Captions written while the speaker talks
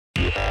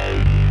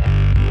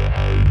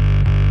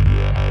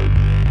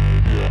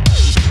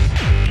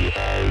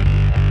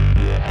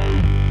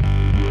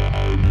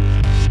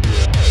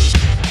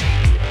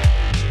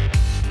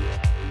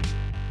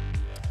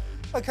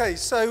Okay,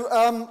 so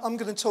I'm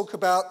going to talk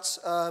about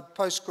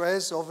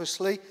Postgres,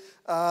 obviously,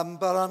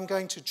 but I'm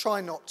going to try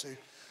not to.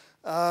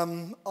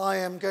 I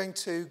am going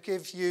to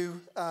give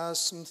you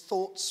some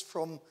thoughts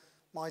from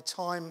my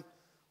time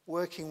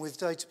working with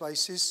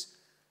databases,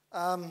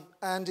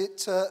 and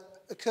it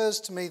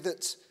occurs to me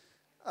that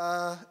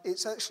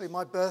it's actually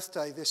my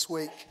birthday this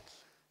week,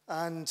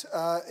 and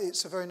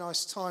it's a very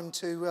nice time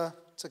to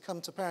come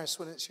to Paris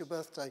when it's your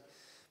birthday.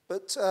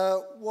 But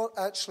what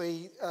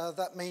actually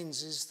that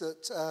means is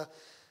that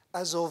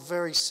as of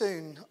very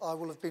soon, I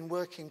will have been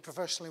working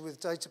professionally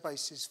with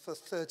databases for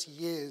 30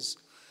 years,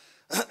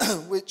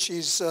 which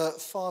is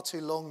far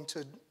too long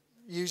to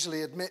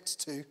usually admit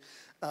to,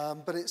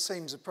 but it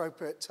seems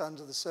appropriate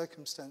under the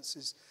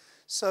circumstances.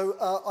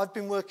 So I've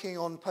been working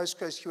on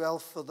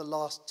PostgreSQL for the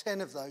last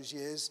 10 of those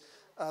years,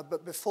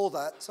 but before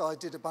that, I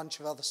did a bunch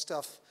of other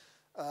stuff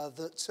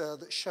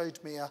that showed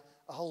me a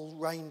whole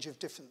range of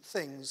different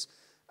things.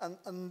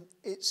 And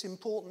it's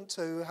important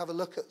to have a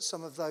look at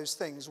some of those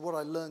things, what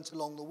I learned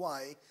along the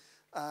way,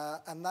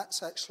 and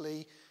that's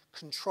actually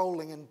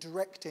controlling and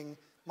directing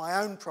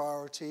my own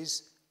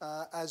priorities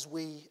as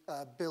we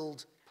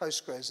build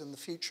Postgres and the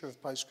future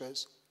of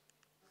Postgres.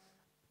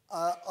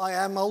 I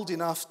am old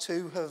enough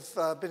to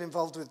have been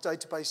involved with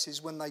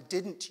databases when they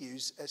didn't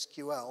use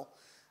SQL,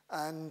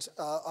 and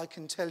I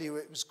can tell you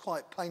it was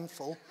quite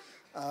painful.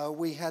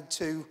 We had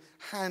to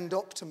hand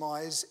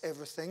optimize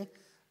everything.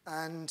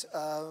 And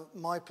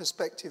my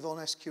perspective on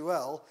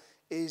SQL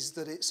is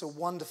that it's a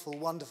wonderful,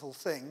 wonderful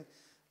thing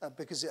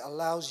because it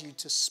allows you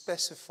to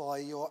specify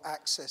your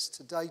access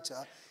to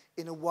data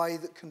in a way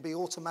that can be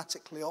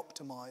automatically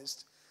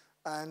optimized.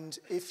 And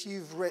if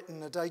you've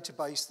written a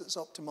database that's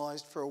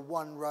optimized for a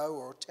 1-row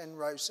or a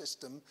 10-row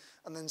system,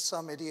 and then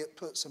some idiot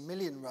puts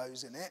 1,000,000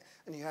 rows in it,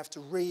 and you have to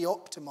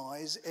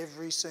re-optimize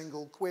every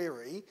single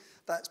query,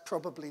 that's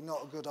probably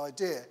not a good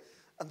idea.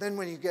 And then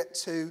when you get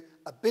to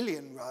 1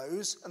 billion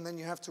rows, and then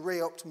you have to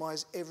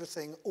re-optimize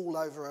everything all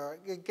over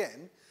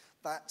again,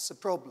 that's a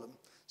problem.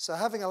 So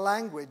having a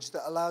language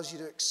that allows you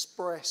to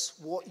express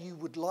what you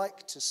would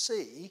like to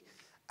see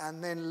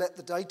and then let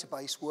the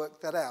database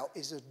work that out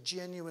is a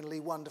genuinely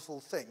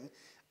wonderful thing,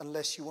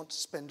 unless you want to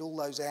spend all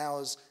those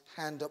hours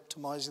hand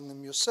optimizing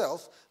them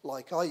yourself,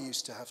 like I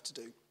used to have to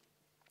do.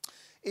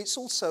 It's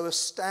also a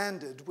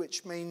standard,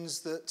 which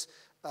means that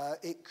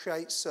it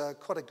creates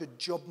quite a good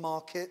job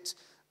market.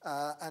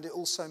 And it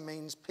also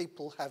means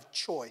people have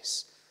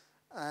choice.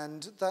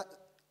 And that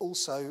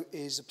also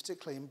is a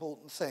particularly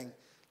important thing.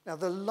 Now,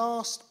 the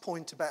last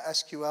point about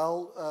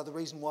SQL, the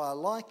reason why I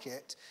like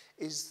it,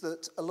 is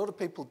that a lot of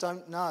people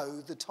don't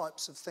know the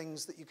types of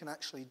things that you can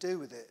actually do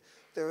with it.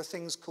 There are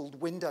things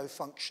called window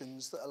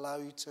functions that allow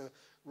you to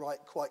write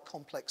quite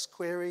complex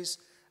queries,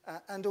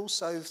 and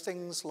also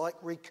things like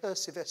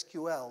recursive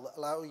SQL that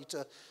allow you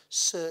to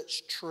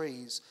search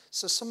trees.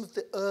 So some of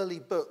the early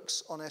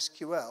books on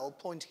SQL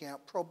pointing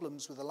out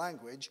problems with the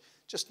language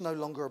just no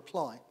longer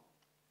apply.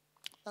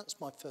 That's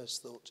my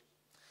first thought.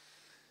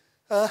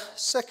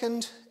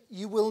 Second,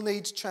 you will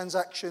need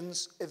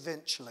transactions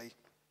eventually.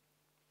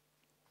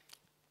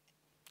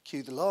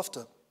 Cue the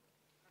laughter.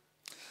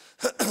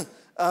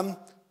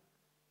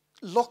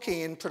 Locking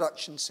in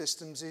production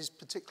systems is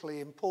particularly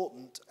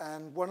important,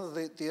 and one of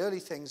the early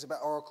things about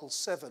Oracle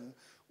 7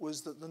 was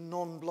that the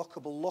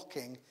non-blockable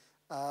locking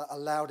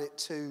allowed it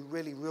to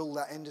really rule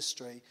that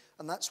industry,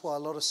 and that's why a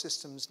lot of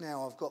systems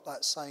now have got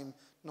that same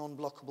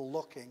non-blockable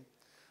locking.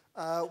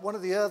 One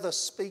of the other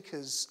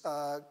speakers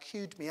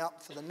queued me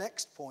up for the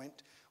next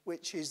point,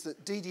 which is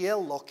that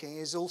DDL locking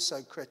is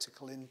also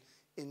critical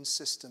in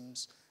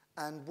systems,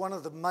 and one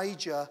of the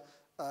major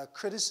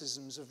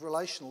criticisms of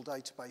relational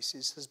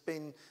databases has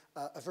been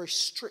a very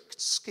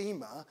strict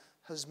schema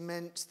has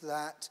meant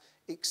that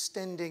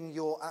extending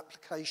your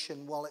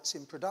application while it's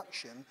in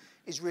production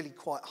is really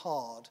quite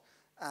hard.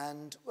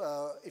 And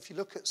if you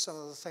look at some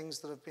of the things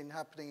that have been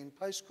happening in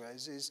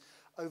Postgres is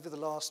over the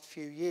last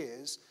few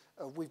years,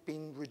 we've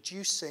been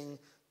reducing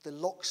the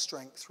lock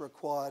strength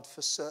required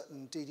for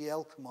certain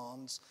DDL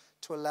commands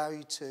to allow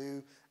you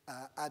to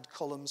add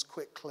columns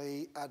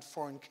quickly, add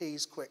foreign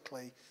keys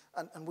quickly,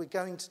 and we're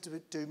going to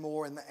do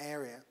more in the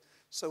area.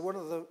 So one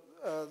of the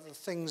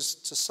things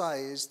to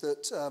say is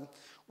that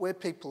where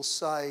people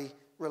say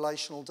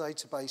relational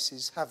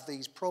databases have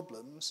these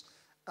problems,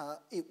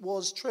 it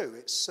was true,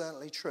 it's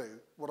certainly true.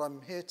 What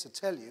I'm here to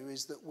tell you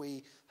is that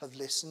we have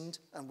listened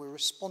and we're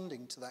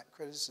responding to that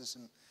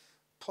criticism.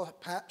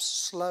 Perhaps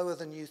slower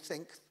than you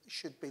think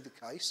should be the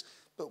case,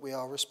 but we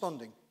are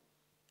responding.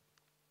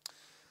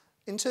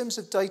 In terms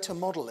of data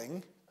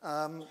modeling,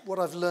 what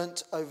I've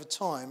learnt over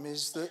time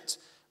is that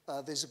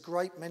there's a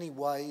great many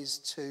ways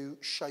to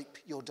shape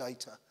your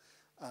data.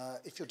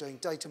 If you're doing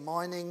data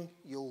mining,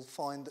 you'll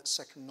find that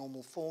second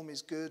normal form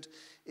is good.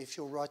 If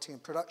you're writing a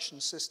production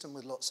system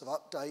with lots of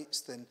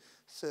updates, then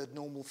third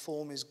normal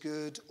form is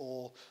good.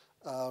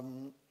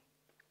 And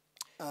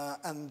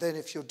then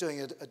if you're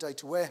doing a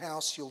data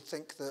warehouse, you'll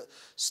think that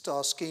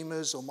star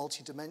schemas or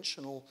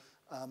multidimensional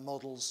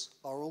models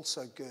are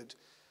also good.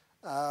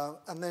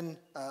 And then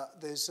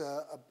there's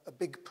a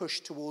big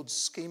push towards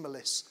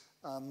schemaless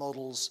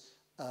models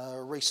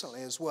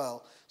recently as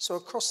well. So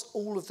across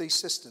all of these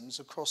systems,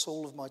 across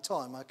all of my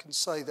time, I can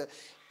say that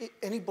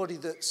anybody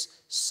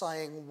that's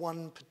saying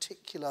one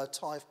particular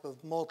type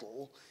of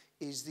model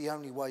is the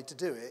only way to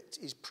do it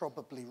is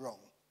probably wrong,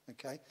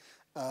 okay?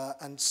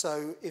 And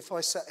so if I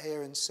sat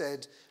here and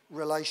said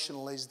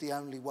relational is the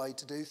only way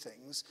to do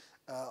things,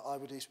 I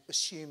would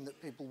assume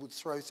that people would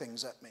throw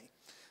things at me.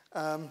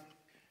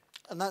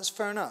 And that's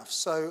fair enough.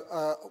 So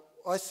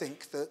I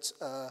think that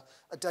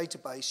a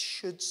database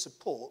should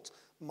support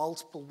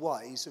multiple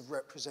ways of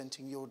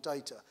representing your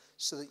data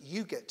so that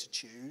you get to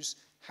choose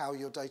how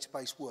your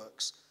database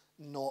works,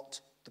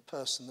 not the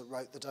person that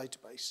wrote the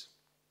database.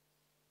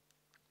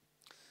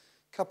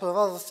 A couple of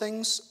other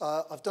things.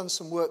 I've done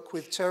some work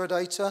with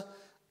Teradata,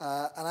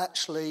 and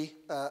actually,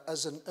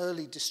 as an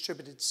early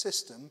distributed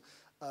system,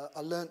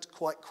 I learnt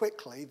quite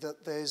quickly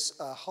that there's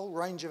a whole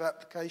range of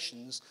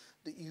applications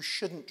that you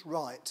shouldn't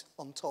write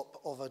on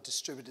top of a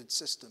distributed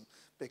system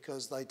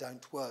because they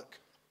don't work.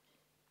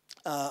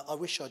 I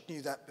wish I'd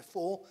knew that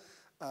before.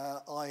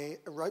 I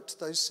wrote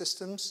those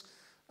systems,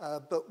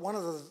 but one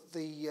of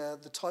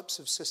the types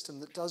of system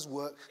that does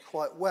work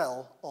quite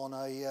well on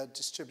a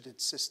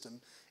distributed system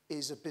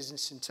is a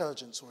business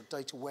intelligence or a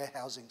data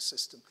warehousing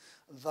system.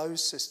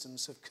 Those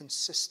systems have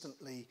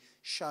consistently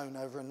shown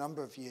over a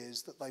number of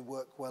years that they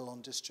work well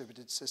on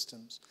distributed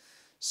systems.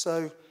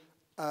 So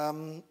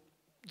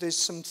there's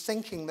some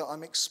thinking that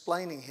I'm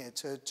explaining here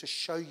to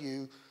show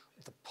you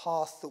the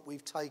path that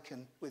we've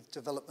taken with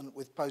development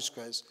with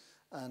Postgres,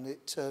 and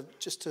it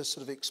just to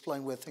sort of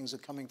explain where things are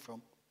coming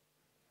from.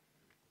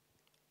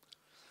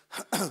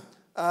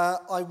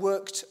 I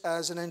worked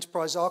as an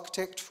enterprise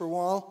architect for a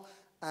while,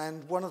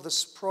 and one of the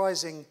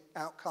surprising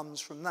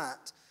outcomes from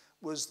that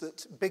was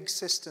that big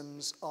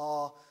systems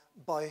are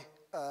by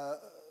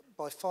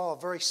far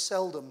very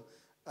seldom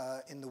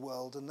in the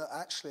world, and that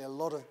actually a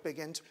lot of big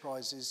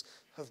enterprises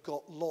have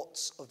got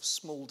lots of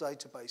small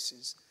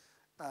databases,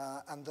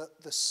 and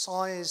that the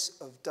size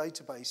of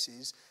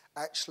databases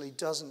actually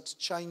doesn't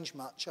change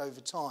much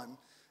over time.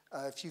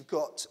 If you've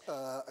got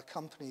a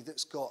company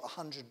that's got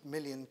 100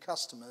 million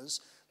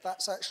customers,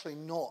 that's actually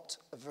not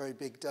a very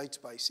big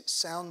database. It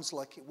sounds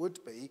like it would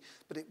be,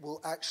 but it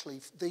will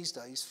actually, these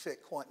days,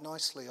 fit quite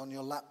nicely on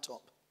your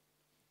laptop.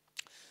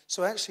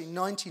 So actually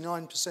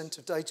 99%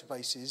 of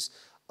databases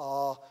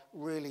are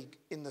really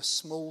in the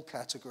small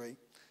category.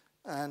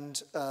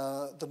 And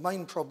the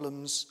main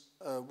problems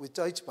with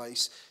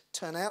database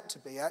turn out to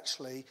be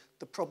actually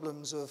the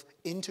problems of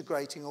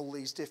integrating all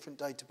these different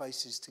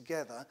databases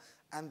together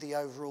and the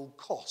overall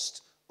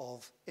cost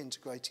of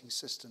integrating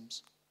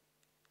systems.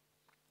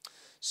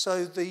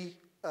 So the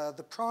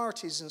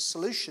priorities and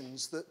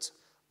solutions that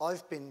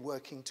I've been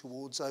working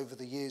towards over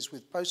the years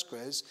with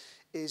Postgres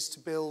is to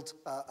build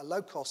a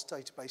low-cost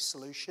database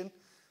solution,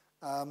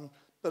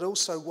 but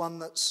also one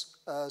that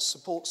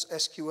supports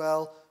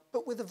SQL,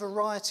 but with a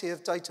variety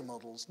of data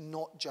models,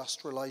 not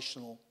just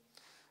relational.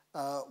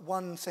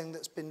 One thing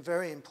that's been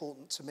very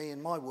important to me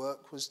in my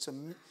work was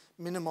to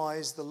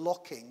minimize the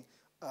locking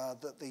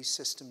that these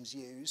systems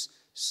use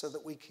so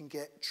that we can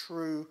get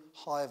true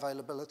high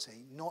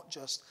availability, not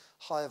just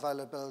high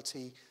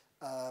availability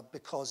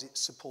because it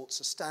supports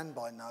a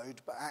standby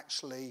node, but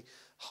actually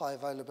high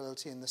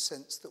availability in the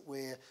sense that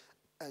we're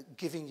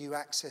giving you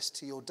access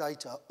to your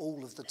data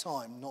all of the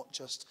time, not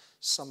just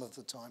some of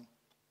the time.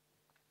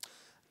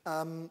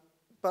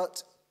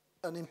 But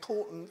an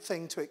important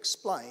thing to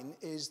explain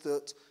is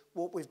that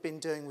what we've been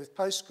doing with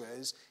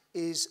Postgres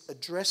is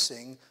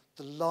addressing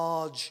the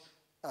large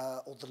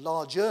or the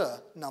larger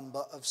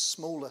number of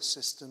smaller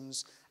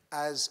systems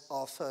as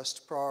our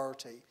first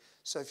priority.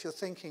 So if you're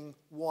thinking,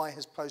 why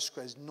has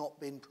Postgres not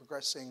been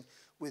progressing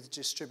with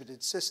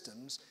distributed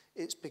systems,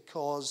 it's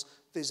because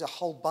there's a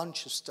whole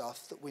bunch of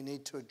stuff that we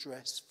need to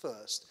address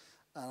first.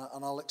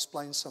 And I'll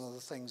explain some of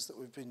the things that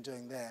we've been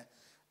doing there.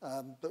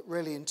 But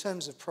really, in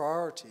terms of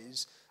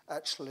priorities,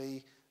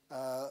 actually,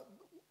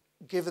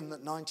 given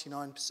that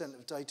 99%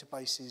 of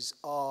databases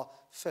are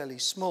fairly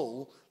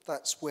small,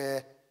 that's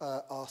where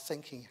our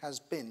thinking has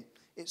been.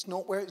 It's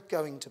not where it's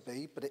going to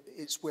be, but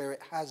it's where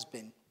it has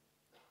been.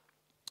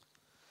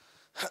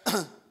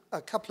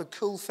 A couple of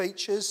cool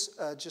features,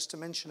 just to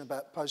mention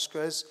about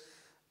Postgres.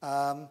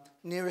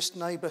 Nearest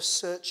neighbor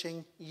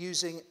searching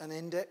using an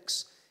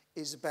index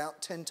is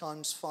about 10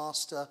 times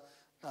faster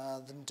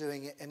than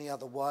doing it any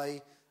other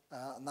way,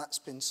 and that's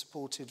been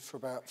supported for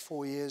about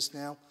 4 years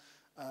now.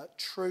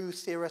 True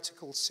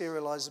theoretical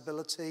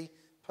serializability.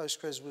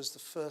 Postgres was the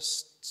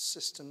first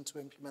system to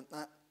implement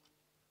that.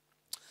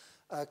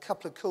 A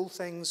couple of cool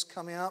things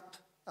coming up.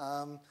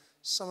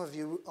 Some of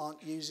you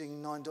aren't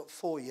using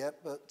 9.4 yet,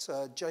 but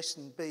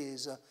JSONB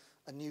is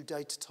a new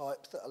data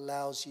type that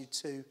allows you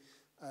to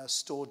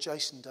store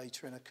JSON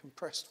data in a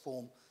compressed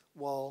form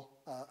while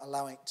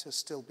allowing it to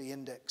still be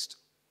indexed.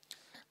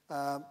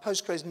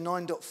 Postgres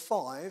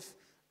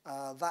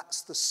 9.5,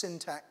 that's the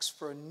syntax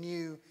for a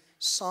new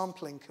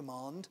sampling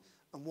command,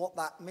 and what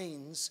that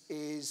means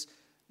is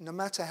no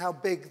matter how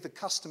big the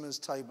customer's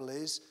table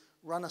is,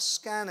 run a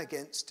scan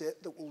against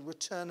it that will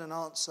return an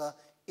answer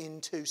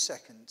in 2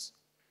 seconds.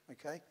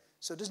 Okay?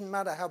 So it doesn't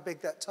matter how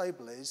big that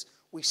table is,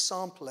 we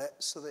sample it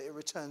so that it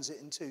returns it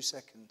in 2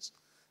 seconds.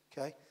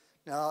 Okay?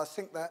 Now, I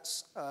think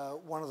that's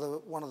one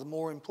of the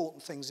more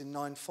important things in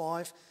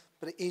 9.5,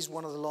 but it is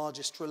one of the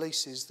largest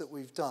releases that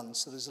we've done,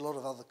 so there's a lot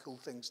of other cool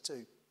things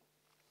too.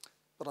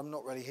 But I'm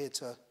not really here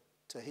to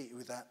hit you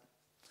with that.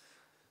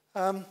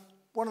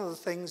 One of the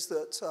things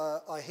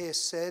that I hear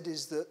said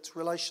is that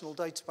relational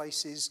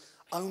databases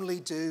only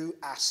do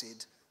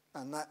ACID,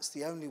 and that's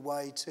the only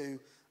way to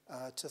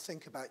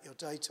think about your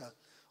data.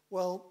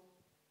 Well,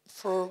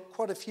 for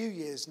quite a few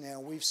years now,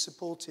 we've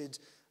supported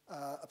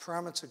a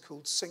parameter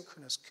called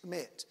synchronous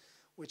commit,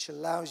 which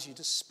allows you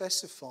to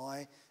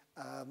specify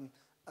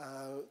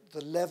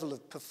the level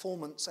of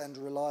performance and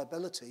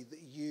reliability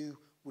that you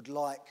would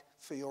like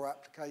for your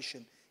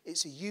application.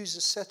 It's a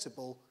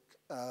user-settable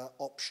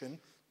option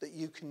that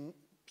you can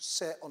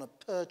set on a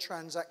per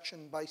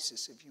transaction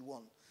basis if you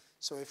want.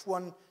 So if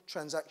one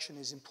transaction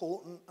is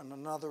important and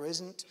another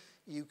isn't,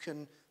 you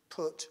can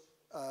put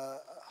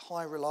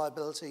high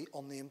reliability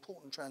on the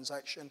important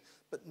transaction,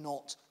 but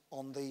not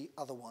on the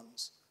other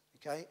ones.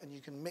 Okay? And you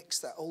can mix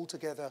that all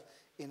together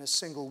in a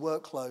single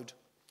workload.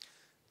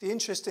 The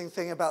interesting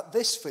thing about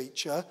this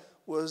feature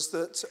was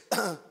that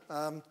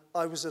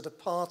I was at a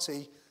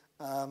party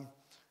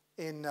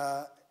in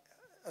a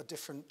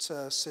different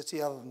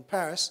city other than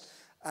Paris,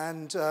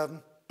 and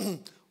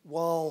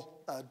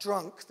while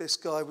drunk, this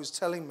guy was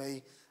telling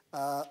me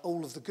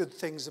all of the good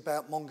things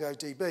about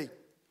MongoDB,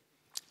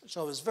 which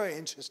I was very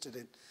interested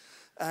in.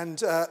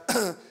 And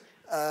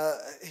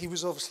he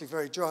was obviously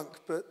very drunk,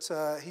 but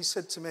he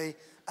said to me,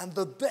 and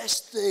the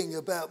best thing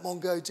about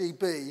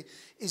MongoDB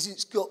is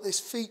it's got this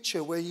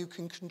feature where you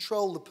can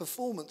control the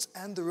performance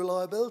and the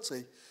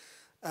reliability.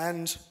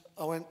 And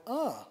I went,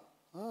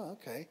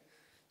 okay.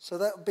 So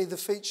that would be the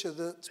feature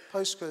that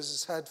Postgres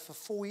has had for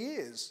 4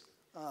 years.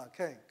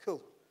 Okay,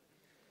 cool.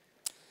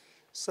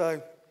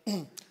 So,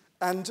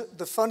 and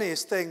the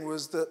funniest thing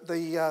was that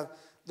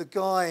the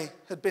guy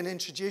had been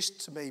introduced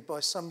to me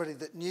by somebody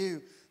that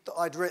knew that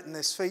I'd written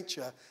this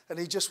feature, and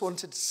he just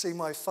wanted to see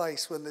my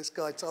face when this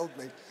guy told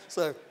me.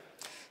 So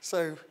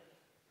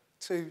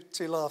two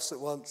laughs at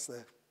once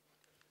there.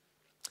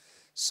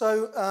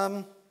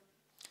 So,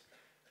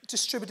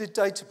 distributed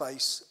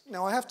database.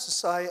 Now, I have to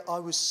say I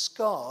was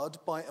scarred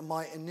by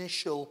my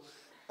initial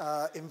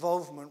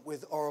involvement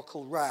with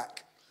Oracle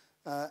RAC.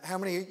 How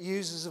many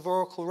users of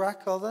Oracle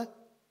RAC are there?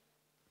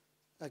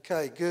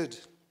 Okay, good.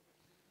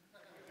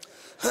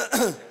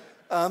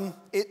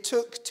 It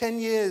took 10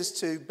 years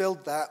to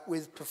build that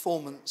with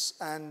performance,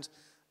 and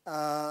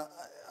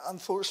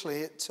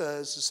unfortunately it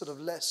is a sort of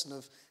lesson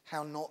of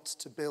how not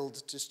to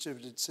build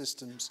distributed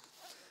systems.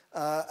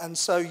 And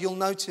so you'll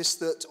notice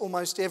that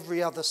almost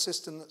every other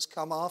system that's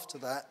come after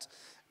that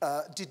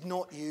did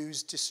not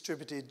use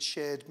distributed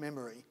shared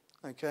memory,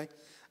 okay?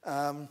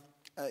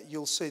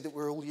 You'll see that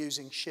we're all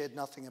using shared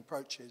nothing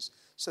approaches.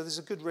 So there's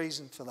a good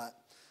reason for that.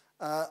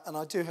 And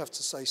I do have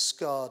to say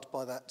scarred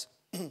by that.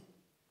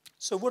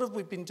 So what have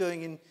we been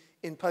doing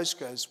in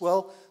Postgres?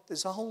 Well,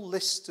 there's a whole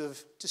list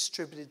of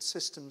distributed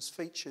systems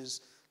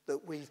features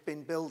that we've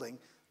been building.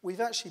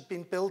 We've actually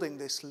been building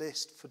this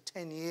list for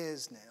 10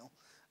 years now.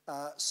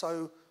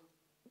 So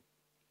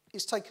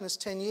it's taken us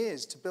 10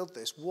 years to build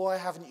this. Why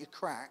haven't you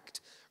cracked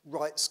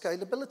right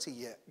scalability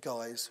yet,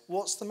 guys?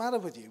 What's the matter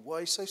with you? Why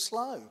are you so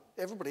slow?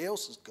 Everybody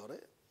else has got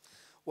it.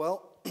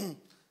 Well,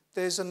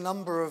 there's a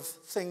number of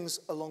things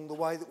along the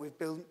way that we've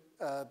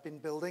been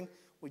building.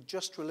 We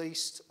just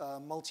released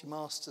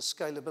multi-master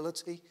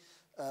scalability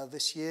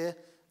this year,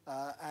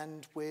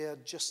 and we're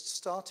just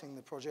starting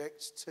the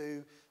project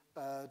to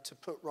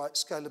put right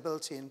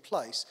scalability in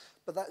place.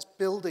 But that's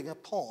building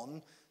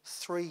upon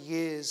 3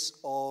 years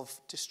of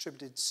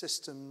distributed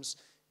systems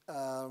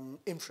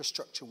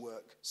infrastructure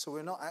work. So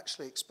we're not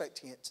actually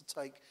expecting it to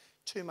take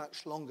too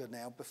much longer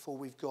now before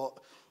we've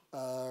got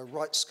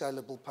right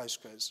scalable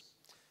Postgres.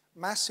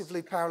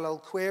 Massively parallel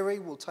query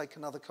will take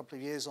another couple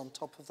of years on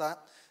top of that.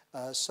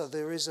 So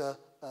there is a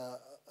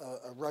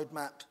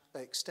roadmap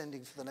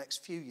extending for the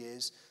next few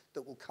years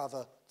that will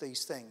cover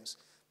these things.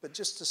 But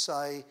just to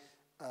say,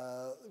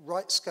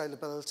 right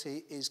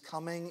scalability is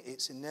coming,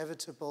 it's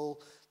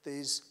inevitable.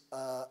 There's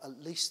at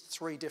least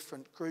 3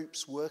 different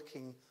groups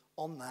working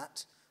on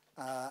that,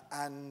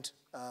 and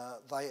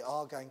they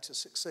are going to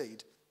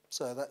succeed.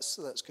 So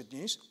that's good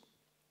news.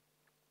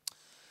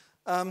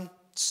 What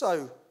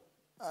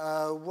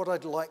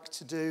I'd like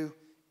to do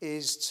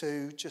is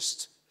to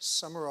just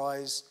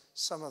summarize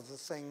some of the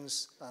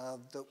things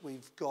that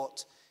we've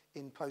got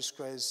in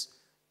Postgres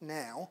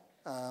now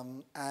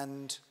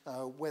and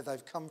where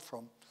they've come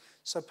from.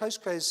 So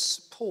Postgres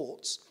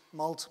supports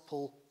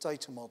multiple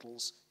data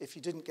models. If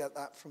you didn't get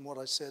that from what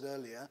I said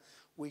earlier,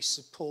 we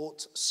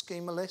support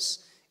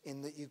schemaless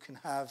in that you can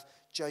have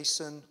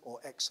JSON or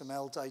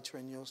XML data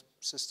in your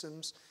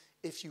systems.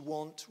 If you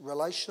want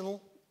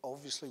relational,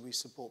 obviously we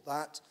support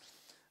that.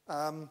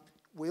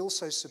 We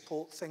also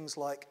support things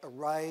like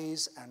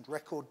arrays and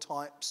record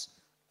types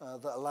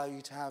that allow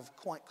you to have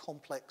quite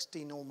complex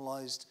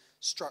denormalized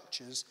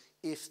structures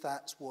if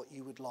that's what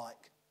you would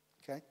like.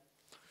 Okay?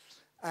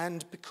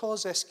 And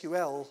because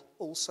SQL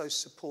also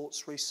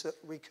supports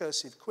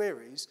recursive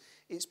queries,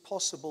 it's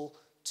possible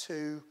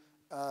to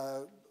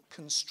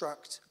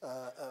construct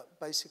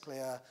basically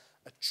a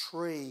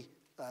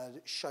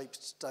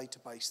tree-shaped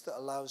database that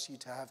allows you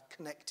to have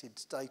connected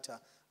data,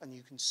 and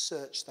you can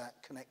search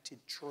that connected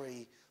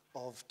tree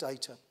of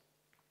data.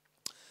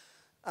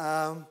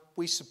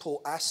 We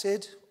support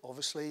ACID,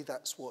 obviously,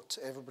 that's what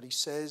everybody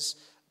says,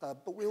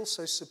 but we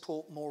also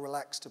support more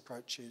relaxed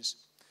approaches.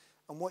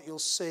 And what you'll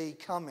see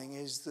coming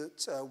is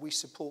that we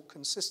support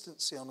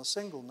consistency on a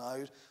single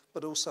node,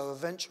 but also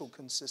eventual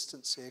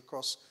consistency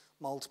across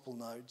multiple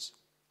nodes.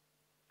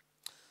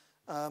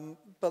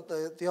 But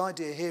the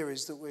idea here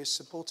is that we're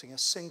supporting a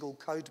single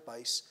code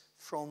base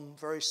from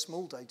very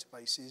small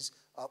databases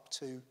up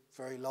to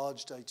very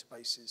large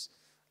databases.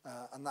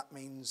 And that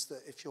means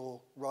that if you're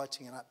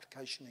writing an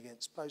application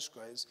against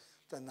Postgres,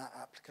 then that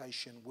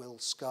application will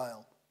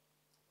scale.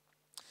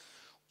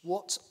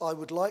 What I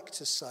would like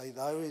to say,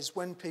 though, is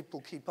when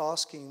people keep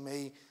asking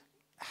me,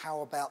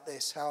 how about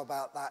this, how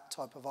about that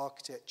type of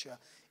architecture,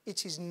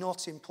 it is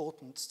not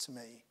important to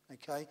me,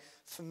 okay?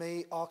 For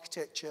me,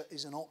 architecture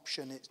is an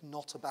option, it's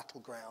not a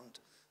battleground,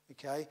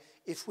 okay?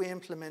 If we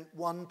implement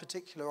one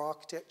particular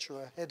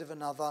architecture ahead of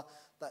another,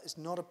 that is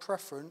not a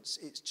preference,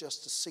 it's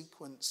just a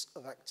sequence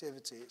of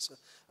activity. It's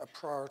a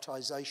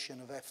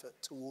prioritization of effort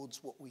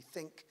towards what we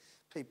think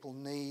people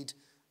need.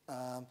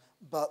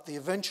 But the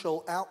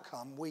eventual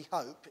outcome, we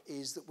hope,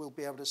 is that we'll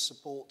be able to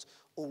support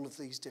all of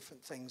these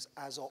different things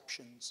as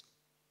options.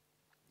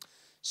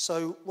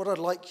 So what I'd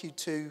like you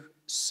to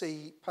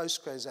see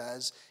Postgres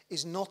as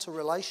is not a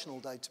relational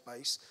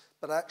database,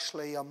 but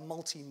actually a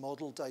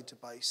multi-model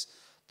database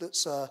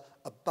that's a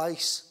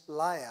base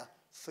layer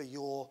for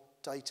your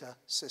data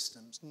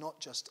systems, not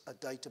just a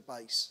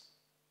database.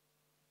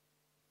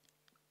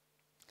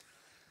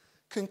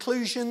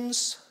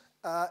 Conclusions,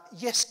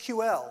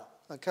 YesQL,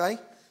 okay?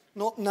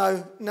 Not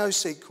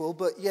NoSQL,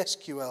 but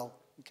YesQL,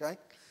 okay?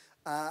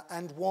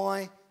 And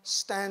why?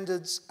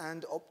 Standards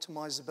and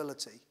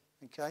optimizability,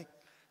 okay?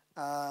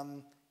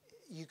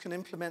 You can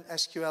implement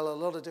SQL a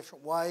lot of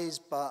different ways,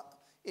 but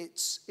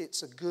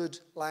it's a good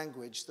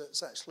language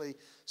that's actually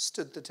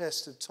stood the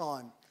test of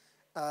time.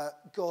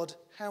 God,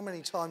 how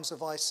many times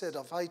have I said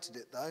I've hated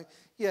it, though?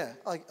 Yeah,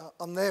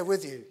 I'm there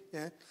with you,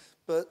 yeah?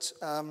 But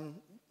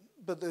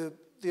the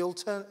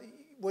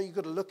what you've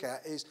got to look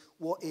at is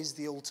what is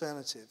the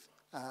alternative,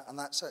 and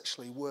that's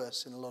actually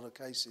worse in a lot of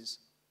cases.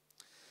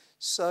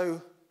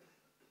 So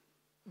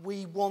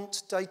we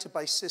want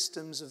database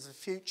systems of the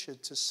future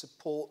to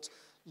support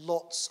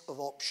lots of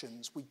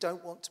options. We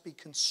don't want to be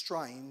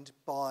constrained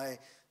by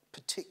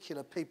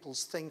particular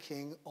people's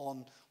thinking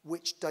on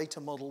which data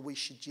model we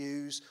should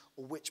use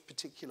or which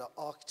particular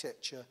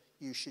architecture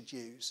you should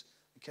use.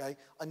 Okay?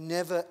 I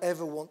never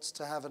ever want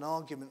to have an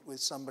argument with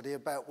somebody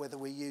about whether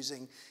we're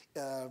using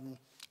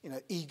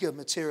eager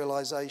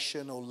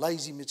materialization or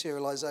lazy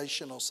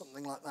materialization or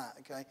something like that.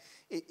 Okay?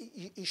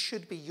 It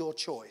should be your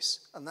choice,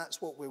 and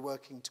that's what we're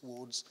working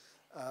towards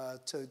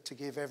to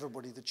give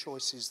everybody the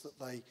choices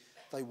that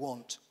they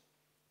want.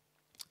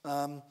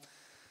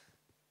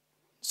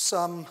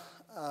 Some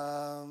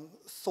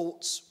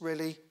thoughts,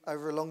 really,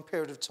 over a long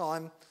period of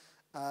time.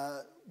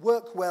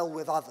 Work well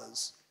with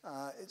others.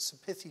 It's a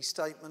pithy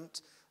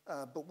statement,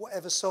 but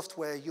whatever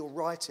software you're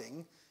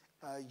writing,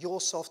 your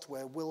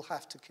software will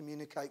have to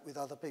communicate with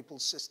other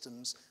people's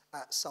systems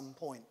at some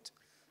point.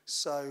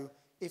 So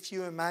if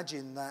you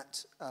imagine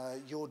that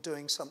you're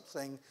doing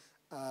something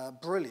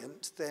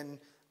brilliant, then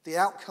the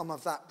outcome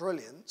of that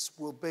brilliance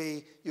will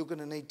be you're going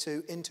to need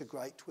to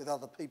integrate with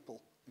other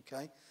people,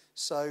 okay?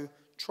 So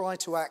try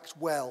to act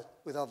well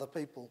with other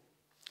people.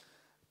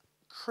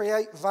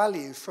 Create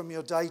value from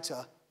your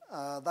data.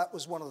 That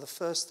was one of the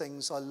first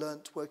things I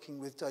learnt working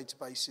with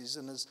databases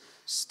and has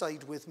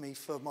stayed with me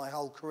for my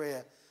whole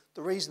career.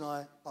 The reason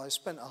I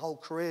spent a whole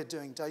career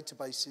doing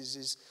databases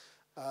is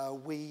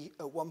we,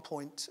 at one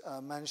point,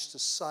 managed to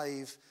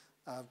save,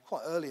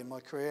 quite early in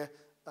my career,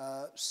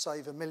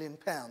 save £1 million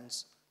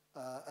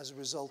as a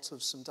result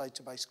of some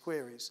database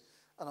queries.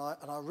 And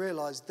I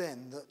realized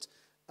then that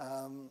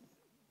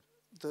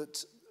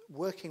that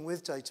working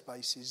with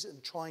databases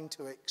and trying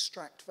to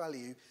extract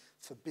value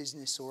for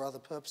business or other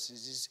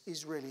purposes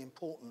is really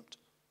important.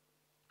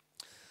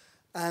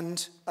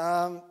 And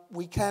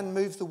we can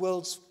move the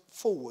world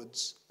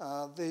forwards.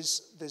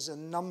 There's a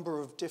number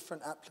of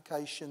different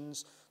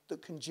applications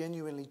that can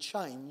genuinely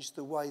change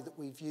the way that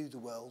we view the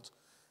world.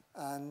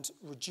 And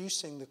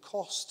reducing the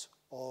cost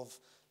of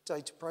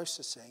data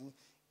processing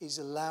is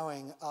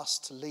allowing us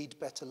to lead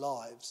better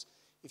lives.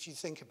 If you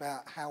think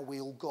about how we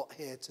all got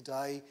here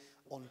today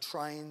on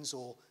trains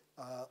or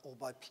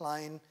by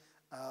plane,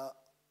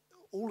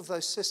 all of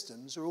those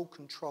systems are all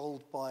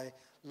controlled by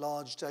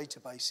large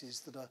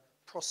databases that are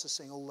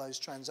processing all those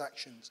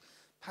transactions.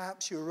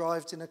 Perhaps you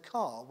arrived in a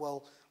car.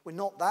 Well, we're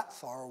not that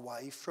far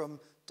away from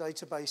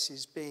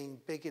databases being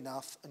big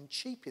enough and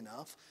cheap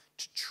enough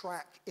to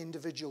track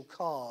individual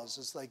cars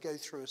as they go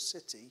through a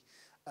city,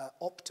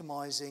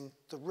 optimizing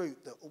the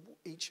route that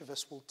each of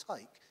us will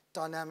take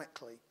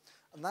dynamically.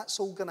 And that's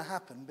all going to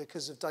happen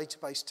because of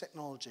database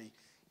technology.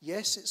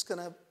 Yes, it's going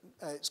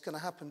to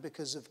happen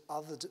because of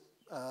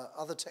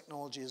other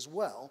technology as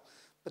well,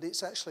 but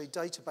it's actually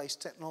database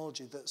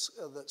technology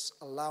that's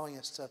allowing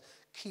us to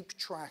keep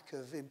track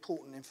of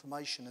important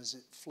information as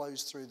it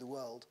flows through the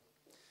world.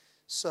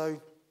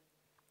 So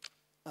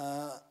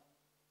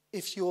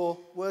if you're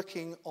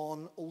working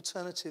on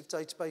alternative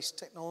database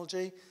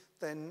technology,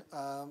 then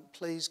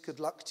please, good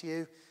luck to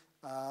you.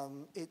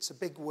 It's a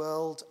big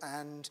world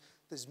and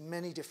there's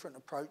many different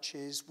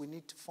approaches. We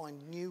need to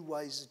find new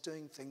ways of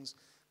doing things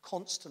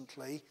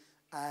constantly,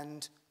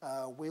 and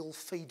we'll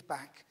feed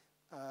back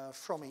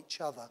from each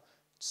other.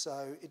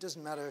 So it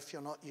doesn't matter if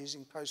you're not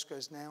using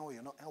Postgres now or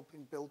you're not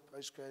helping build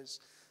Postgres.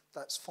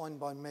 That's fine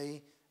by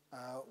me.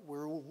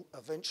 We're all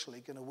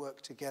eventually going to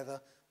work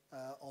together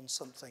on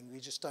something.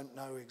 We just don't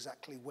know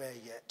exactly where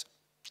yet.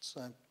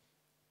 So,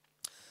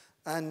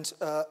 and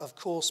of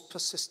course,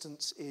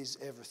 persistence is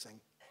everything.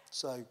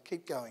 So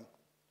keep going.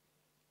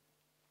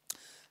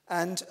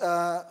 And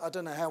I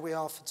don't know how we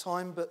are for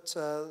time, but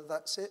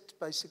that's it,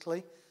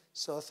 basically.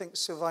 So I think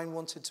Sylvain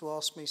wanted to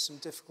ask me some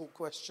difficult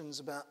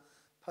questions about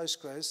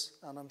Postgres,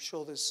 and I'm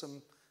sure there's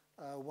some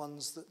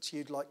ones that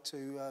you'd like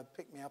to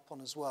pick me up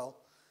on as well.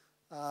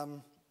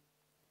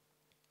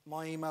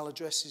 My email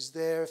address is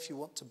there if you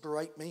want to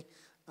berate me,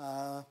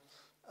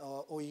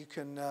 or you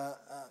can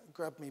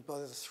grab me by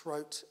the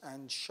throat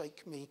and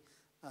shake me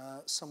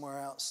somewhere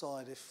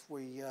outside if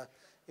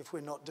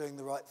we're not doing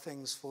the right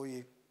things for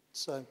you.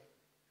 So,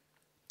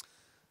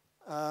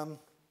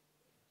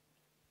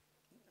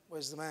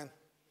 where's the man?